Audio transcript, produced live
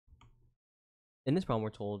In this problem, we're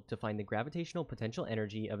told to find the gravitational potential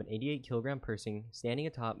energy of an 88 kilogram person standing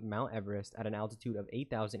atop Mount Everest at an altitude of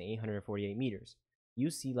 8,848 meters.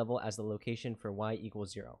 Use sea level as the location for y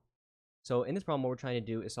equals 0. So in this problem, what we're trying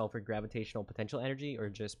to do is solve for gravitational potential energy, or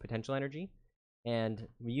just potential energy. And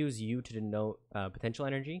we use U to denote potential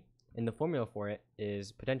energy. And the formula for it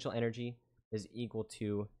is potential energy is equal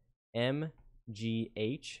to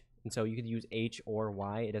mgh. And so you could use h or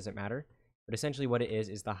y, it doesn't matter. But essentially what it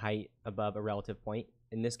is the height above a relative point.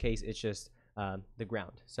 In this case, it's just the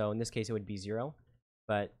ground. So in this case, it would be 0.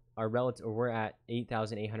 But our relative, we're at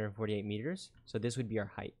 8,848 meters. So this would be our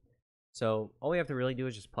height. So all we have to really do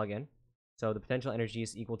is just plug in. So the potential energy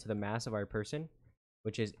is equal to the mass of our person,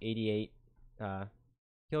 which is 88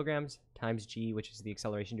 kilograms, times g, which is the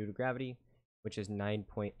acceleration due to gravity, which is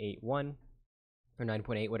 9.81, or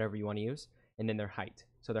 9.8, whatever you want to use, and then their height.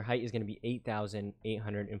 So their height is going to be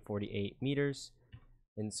 8,848 meters.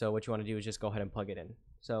 And so what you want to do is just go ahead and plug it in.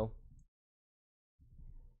 So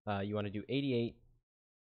you want to do 88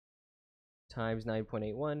 times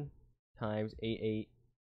 9.81 times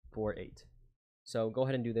 8848. So go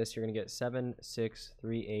ahead and do this. You're going to get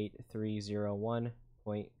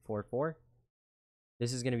 7,638,301.44.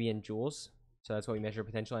 This is going to be in joules. So that's what we measure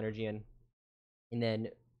potential energy in. And then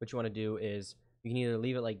what you want to do is you can either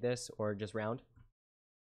leave it like this or just round.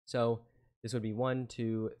 So this would be 1,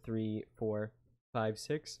 2, 3, 4, 5,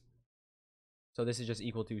 6. So this is just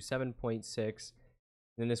equal to 7.6. And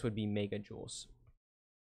then this would be megajoules.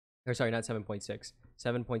 Or sorry, not 7.6.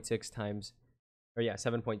 7.6 times, or yeah,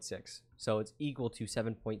 7.6. So it's equal to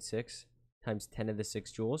 7.6 times 10 to the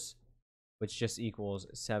 6 joules, which just equals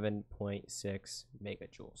 7.6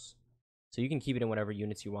 megajoules. So you can keep it in whatever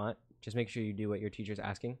units you want. Just make sure you do what your teacher's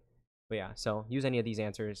asking. But yeah, so use any of these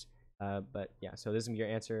answers. But yeah, so this is your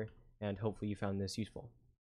answer, and hopefully you found this useful.